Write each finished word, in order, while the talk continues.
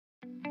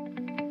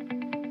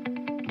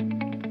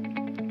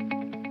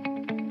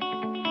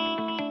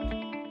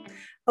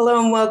Hello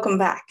and welcome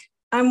back.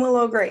 I'm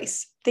Willow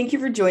Grace. Thank you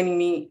for joining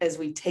me as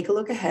we take a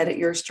look ahead at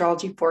your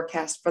astrology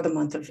forecast for the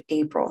month of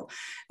April.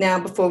 Now,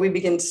 before we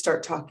begin to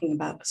start talking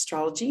about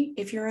astrology,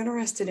 if you're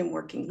interested in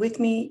working with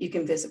me, you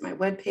can visit my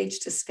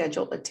webpage to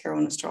schedule a tarot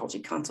and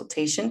astrology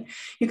consultation.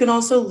 You can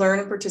also learn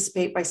and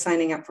participate by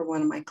signing up for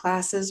one of my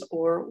classes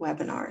or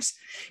webinars.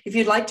 If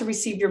you'd like to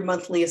receive your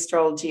monthly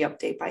astrology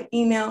update by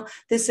email,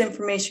 this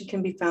information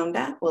can be found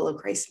at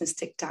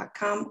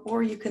willowgracemystic.com,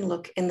 or you can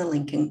look in the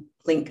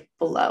link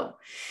below.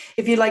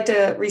 If you'd like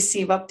to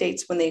receive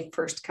updates when they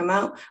first come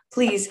out,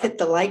 please hit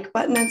the like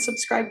button and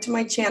subscribe to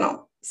my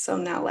channel. So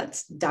now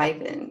let's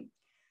dive in.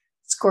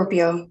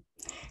 Scorpio,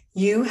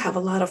 you have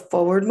a lot of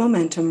forward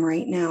momentum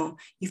right now.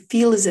 You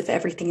feel as if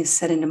everything is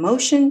set into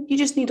motion. You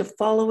just need to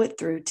follow it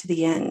through to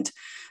the end.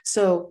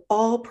 So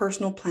all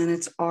personal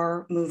planets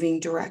are moving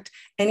direct.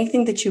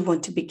 Anything that you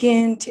want to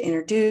begin, to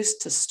introduce,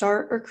 to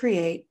start or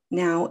create,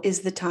 now is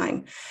the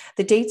time.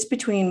 The dates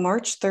between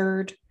March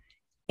 3rd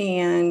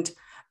and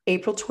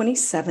April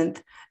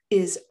 27th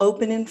is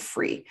open and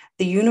free.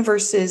 The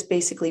universe is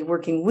basically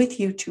working with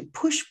you to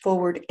push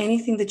forward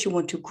anything that you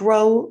want to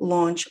grow,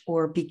 launch,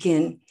 or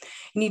begin.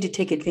 You need to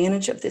take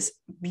advantage of this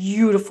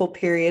beautiful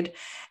period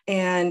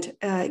and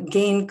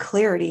gain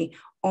clarity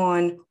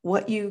on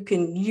what you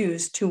can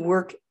use to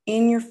work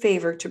in your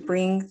favor to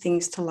bring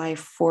things to life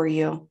for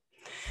you.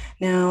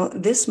 Now,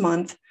 this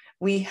month,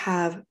 we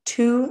have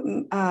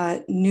two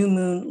new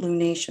moon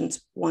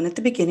lunations, one at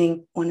the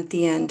beginning, one at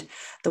the end.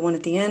 The one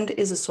at the end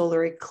is a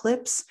solar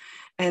eclipse.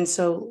 And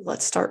so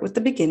let's start with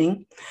the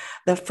beginning.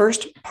 The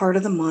first part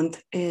of the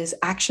month is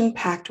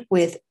action-packed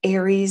with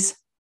Aries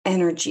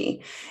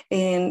energy.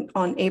 And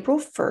on April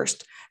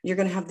 1st, you're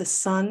going to have the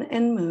sun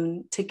and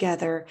moon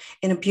together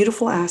in a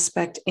beautiful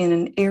aspect in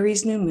an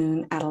Aries new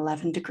moon at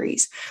 11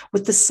 degrees,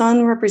 with the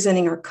sun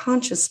representing our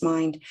conscious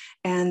mind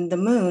and the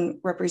moon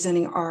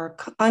representing our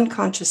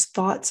unconscious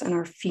thoughts and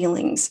our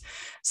feelings.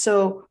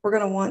 So we're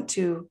going to want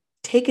to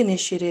take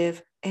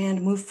initiative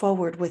and move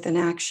forward with an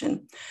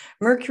action.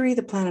 Mercury,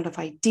 the planet of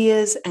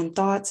ideas and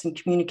thoughts and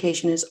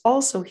communication, is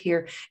also here.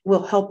 It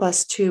will help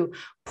us to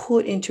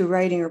put into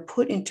writing or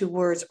put into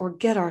words or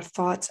get our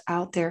thoughts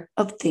out there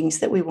of things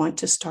that we want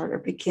to start or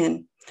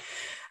begin.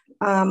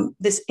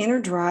 This inner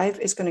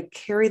drive is going to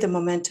carry the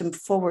momentum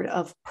forward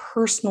of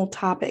personal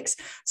topics.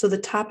 So the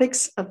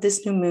topics of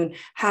this new moon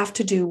have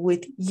to do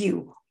with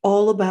you,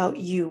 all about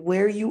you,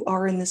 where you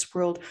are in this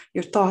world,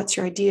 your thoughts,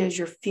 your ideas,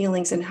 your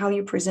feelings, and how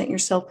you present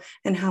yourself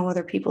and how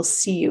other people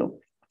see you.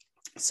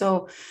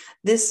 So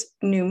this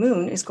new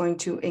moon is going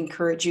to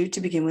encourage you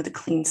to begin with a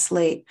clean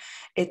slate.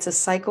 It's a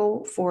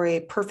cycle for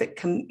a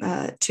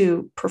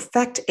to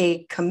perfect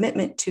a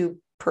commitment to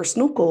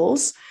personal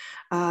goals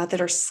that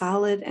are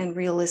solid and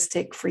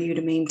realistic for you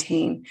to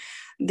maintain.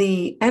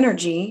 The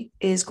energy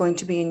is going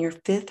to be in your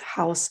fifth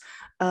house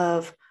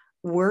of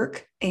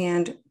work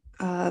and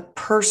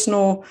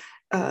personal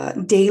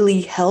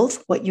daily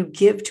health, what you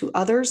give to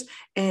others,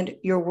 and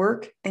your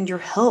work and your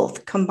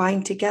health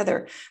combined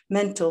together,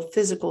 mental,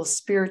 physical,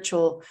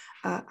 spiritual.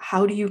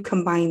 How do you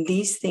combine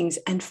these things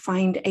and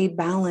find a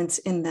balance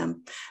in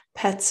them?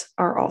 Pets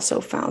are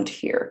also found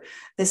here.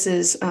 This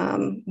is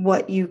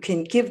what you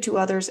can give to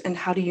others and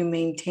how do you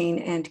maintain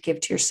and give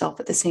to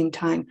yourself at the same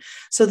time.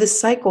 So this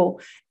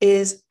cycle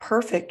is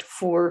perfect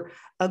for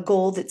a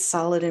goal that's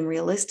solid and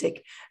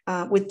realistic.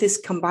 With this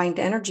combined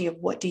energy of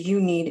what do you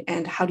need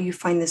and how do you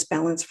find this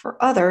balance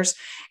for others,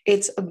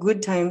 it's a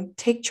good time.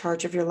 Take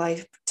charge of your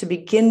life to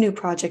begin new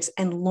projects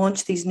and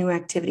launch these new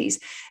activities.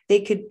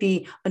 They could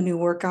be a new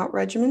workout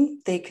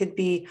regimen. They could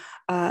be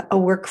a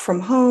work from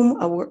home,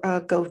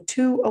 go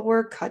to a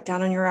work, cut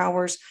down on your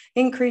hours,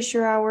 increase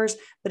your hours,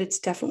 but it's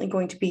definitely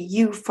going to be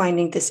you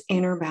finding this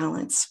inner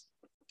balance.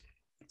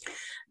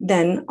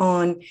 Then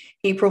on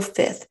April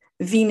 5th,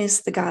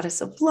 Venus, the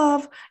goddess of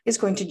love, is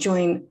going to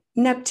join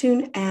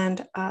Neptune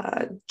and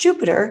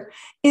Jupiter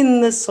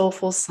in the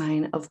soulful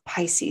sign of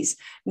Pisces.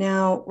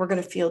 Now, we're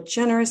going to feel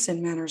generous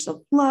in manners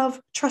of love,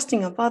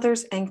 trusting of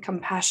others, and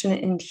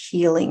compassionate and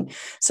healing.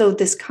 So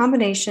this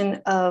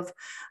combination of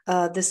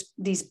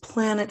these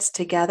planets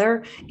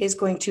together is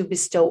going to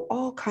bestow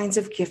all kinds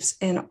of gifts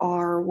in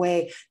our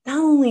way, not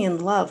only in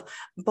love,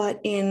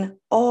 but in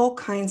all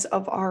kinds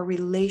of our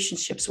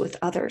relationships with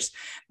others.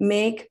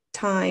 Make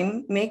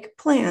time, make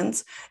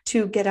plans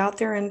to get out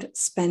there and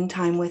spend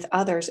time with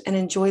others and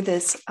enjoy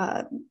this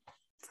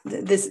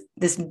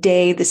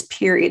day, this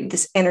period,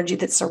 this energy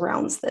that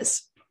surrounds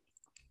this.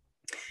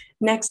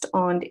 Next,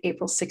 on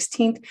April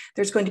 16th,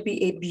 there's going to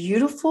be a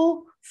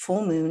beautiful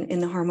full moon in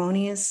the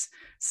harmonious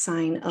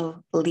sign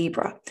of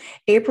Libra.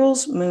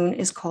 April's moon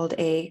is called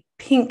a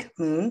pink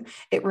moon.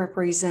 It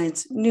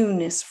represents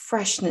newness,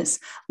 freshness,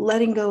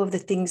 letting go of the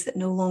things that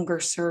no longer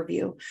serve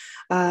you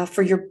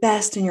for your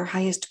best and your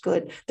highest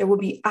good. There will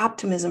be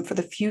optimism for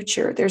the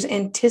future. There's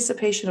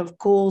anticipation of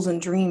goals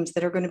and dreams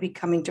that are going to be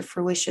coming to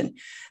fruition.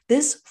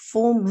 This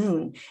full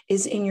moon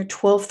is in your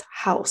 12th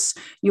house,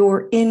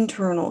 your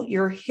internal,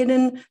 your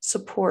hidden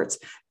supports,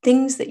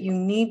 things that you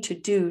need to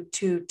do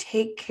to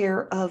take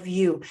care of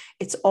you.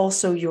 It's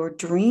also your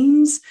dream.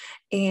 dreams,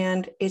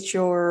 and it's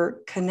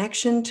your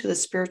connection to the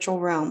spiritual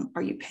realm.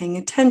 Are you paying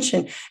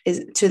attention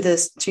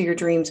to your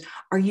dreams?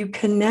 Are you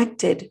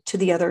connected to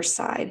the other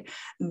side?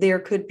 There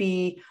could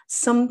be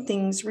some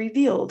things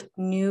revealed,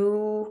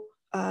 new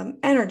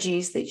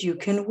energies that you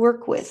can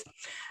work with.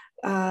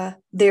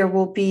 There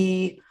will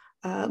be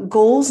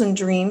goals and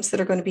dreams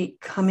that are going to be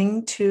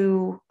coming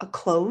to a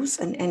close,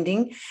 an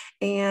ending,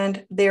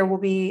 and there will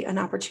be an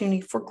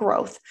opportunity for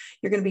growth.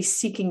 You're going to be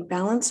seeking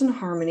balance and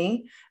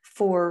harmony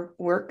for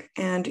work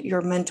and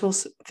your mental,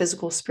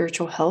 physical,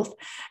 spiritual health.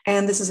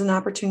 And this is an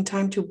opportune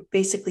time to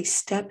basically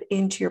step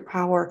into your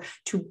power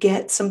to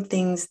get some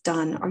things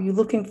done. Are you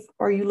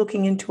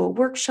looking into a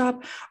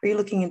workshop? Are you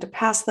looking into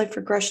past life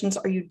regressions?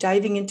 Are you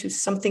diving into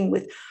something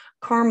with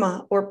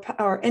karma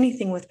or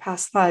anything with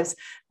past lives?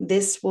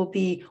 This will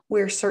be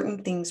where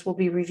certain things will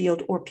be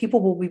revealed or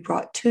people will be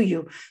brought to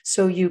you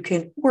so you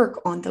can work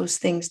on those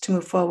things to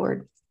move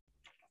forward.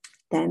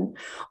 Then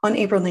on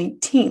April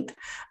 19th,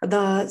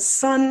 the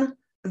sun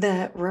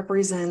that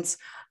represents,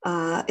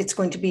 it's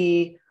going to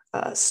be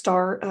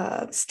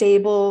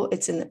stable.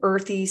 It's in the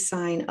earthy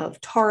sign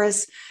of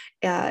Taurus.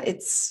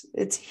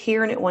 It's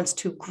here and it wants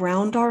to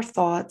ground our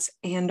thoughts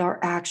and our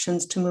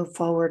actions to move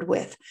forward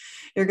with.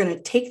 You're going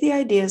to take the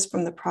ideas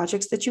from the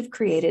projects that you've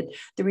created,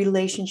 the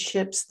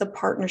relationships, the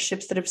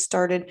partnerships that have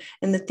started,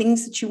 and the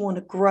things that you want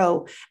to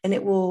grow, and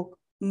it will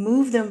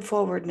move them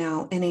forward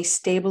now in a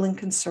stable and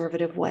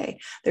conservative way.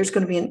 There's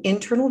going to be an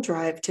internal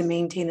drive to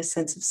maintain a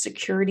sense of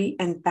security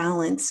and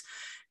balance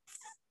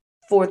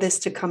for this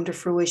to come to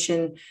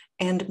fruition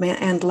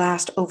and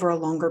last over a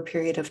longer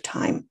period of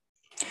time.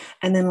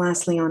 And then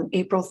lastly, on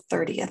April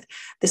 30th,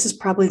 this is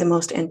probably the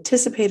most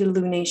anticipated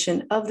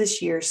lunation of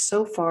this year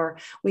so far.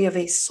 We have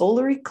a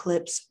solar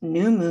eclipse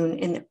new moon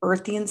in the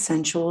earthy and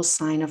sensual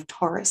sign of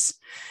Taurus.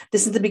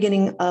 This is the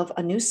beginning of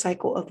a new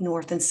cycle of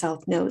north and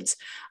south nodes.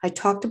 I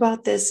talked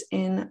about this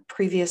in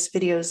previous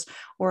videos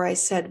where I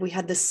said we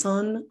had the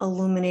sun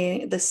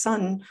illuminating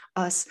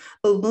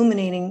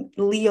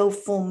Leo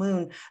full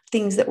moon,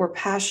 things that we're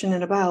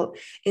passionate about,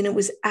 and it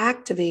was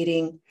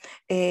activating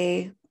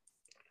a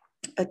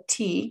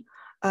T,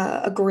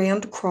 a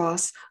grand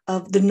cross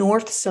of the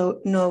north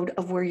node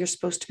of where you're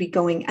supposed to be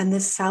going and the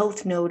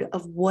south node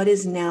of what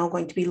is now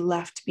going to be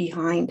left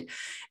behind.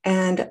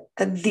 And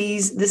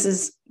this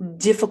is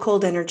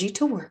difficult energy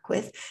to work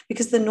with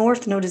because the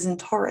north node is in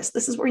Taurus.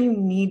 This is where you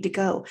need to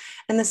go.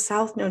 And the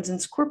south node's in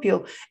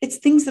Scorpio. It's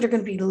things that are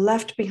going to be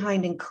left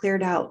behind and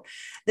cleared out.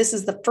 This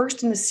is the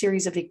first in a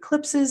series of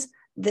eclipses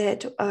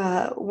that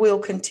will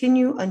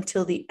continue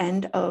until the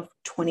end of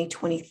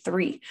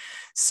 2023.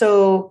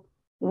 So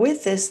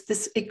with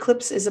this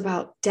eclipse is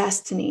about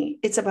destiny.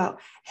 It's about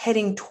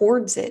heading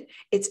towards it.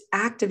 It's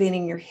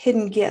activating your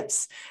hidden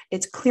gifts.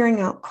 It's clearing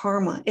out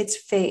karma. It's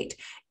fate.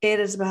 It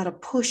is about a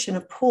push and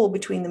a pull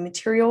between the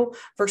material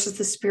versus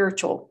the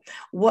spiritual.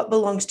 What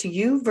belongs to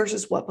you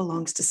versus what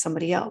belongs to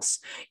somebody else.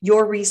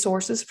 Your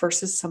resources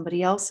versus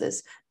somebody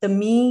else's. The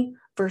me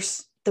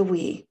versus the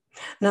we.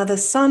 Now, the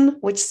sun,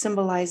 which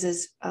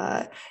symbolizes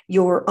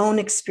your own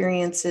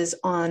experiences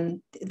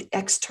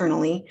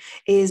externally,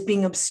 is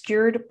being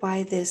obscured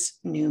by this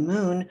new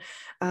moon,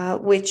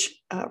 which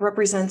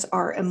represents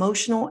our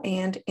emotional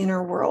and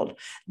inner world.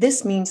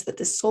 This means that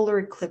the solar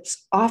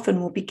eclipse often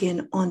will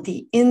begin on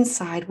the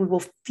inside. We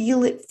will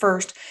feel it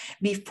first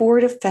before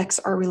it affects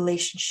our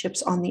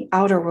relationships on the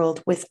outer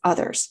world with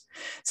others.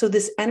 So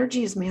this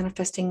energy is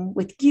manifesting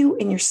with you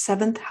in your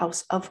 7th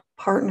house of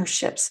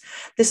partnerships.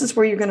 This is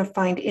where you're going to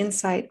find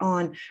insight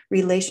on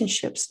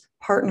relationships,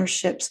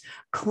 partnerships,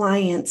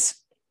 clients,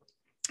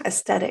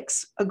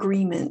 aesthetics,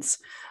 agreements,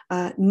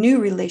 new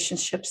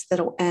relationships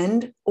that'll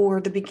end or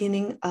the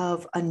beginning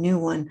of a new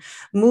one.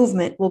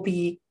 Movement will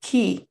be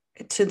key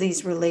to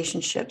these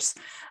relationships.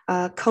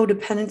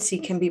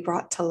 Codependency can be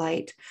brought to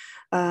light.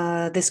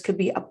 This could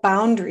be a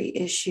boundary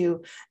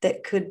issue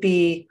that could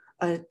be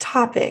a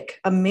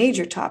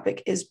major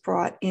topic is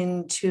brought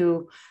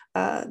into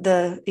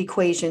the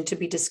equation to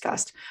be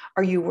discussed.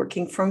 Are you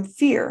working from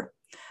fear?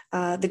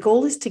 The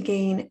goal is to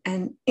gain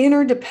an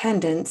inner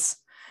dependence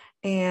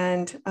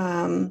and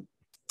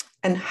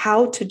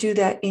how to do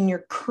that in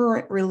your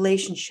current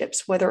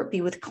relationships, whether it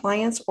be with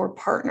clients or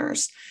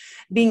partners.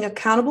 Being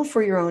accountable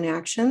for your own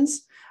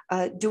actions,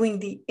 doing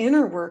the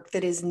inner work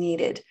that is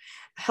needed.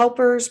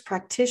 Helpers,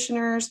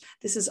 practitioners,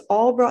 this is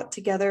all brought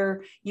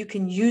together. You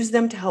can use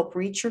them to help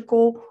reach your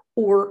goal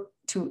or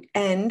to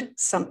end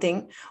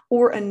something,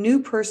 or a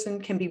new person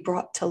can be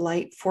brought to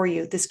light for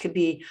you. This could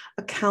be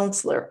a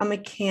counselor, a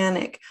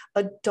mechanic,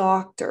 a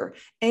doctor,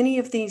 any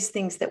of these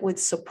things that would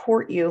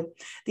support you.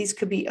 These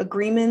could be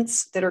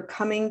agreements that are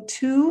coming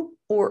to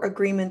or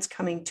agreements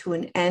coming to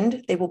an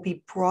end. They will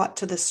be brought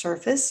to the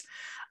surface.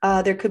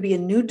 There could be a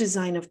new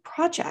design of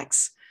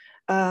projects.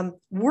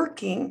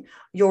 Working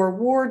your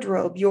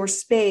wardrobe, your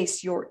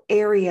space, your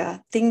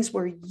area, things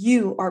where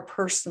you are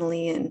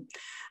personally in.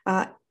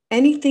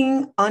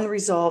 Anything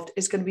unresolved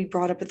is going to be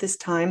brought up at this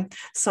time.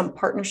 Some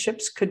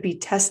partnerships could be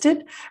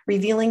tested,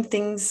 revealing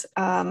things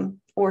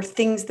or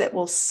things that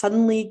will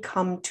suddenly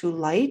come to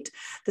light.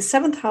 The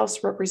seventh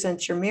house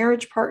represents your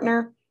marriage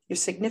partner, your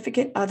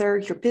significant other,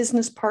 your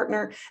business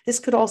partner. This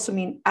could also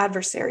mean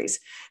adversaries.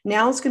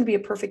 Now is going to be a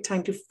perfect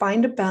time to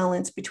find a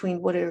balance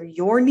between what are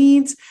your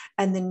needs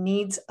and the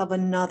needs of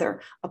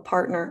another, a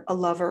partner, a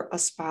lover, a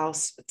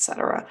spouse,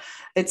 etc.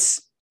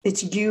 It's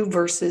you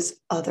versus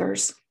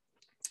others.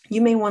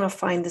 You may want to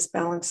find this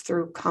balance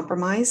through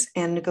compromise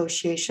and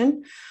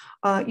negotiation.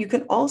 You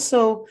can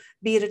also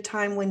be at a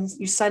time when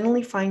you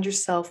suddenly find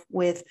yourself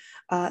with,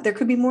 there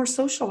could be more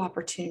social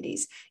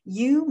opportunities.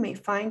 You may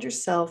find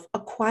yourself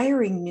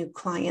acquiring new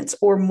clients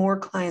or more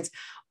clients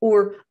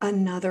or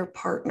another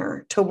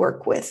partner to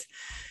work with.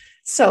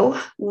 So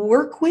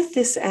work with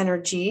this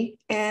energy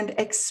and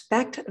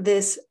expect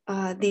these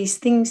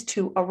things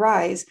to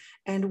arise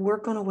and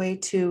work on a way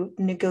to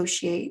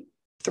negotiate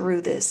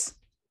through this.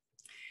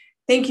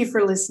 Thank you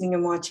for listening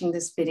and watching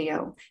this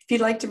video. If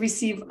you'd like to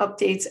receive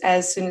updates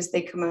as soon as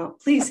they come out,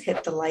 please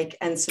hit the like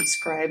and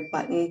subscribe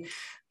button.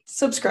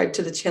 Subscribe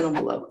to the channel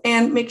below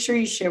and make sure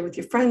you share with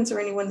your friends or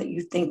anyone that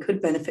you think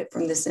could benefit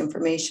from this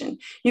information.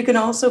 You can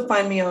also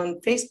find me on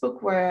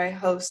Facebook where I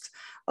host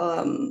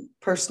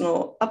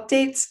personal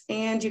updates,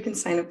 and you can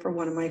sign up for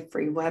one of my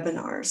free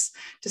webinars.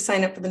 To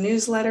sign up for the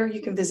newsletter,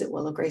 you can visit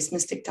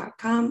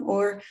willowgracemystic.com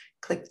or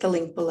click the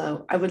link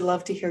below. I would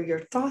love to hear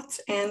your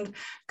thoughts and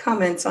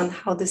comments on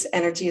how this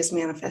energy is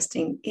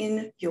manifesting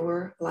in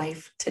your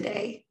life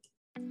today.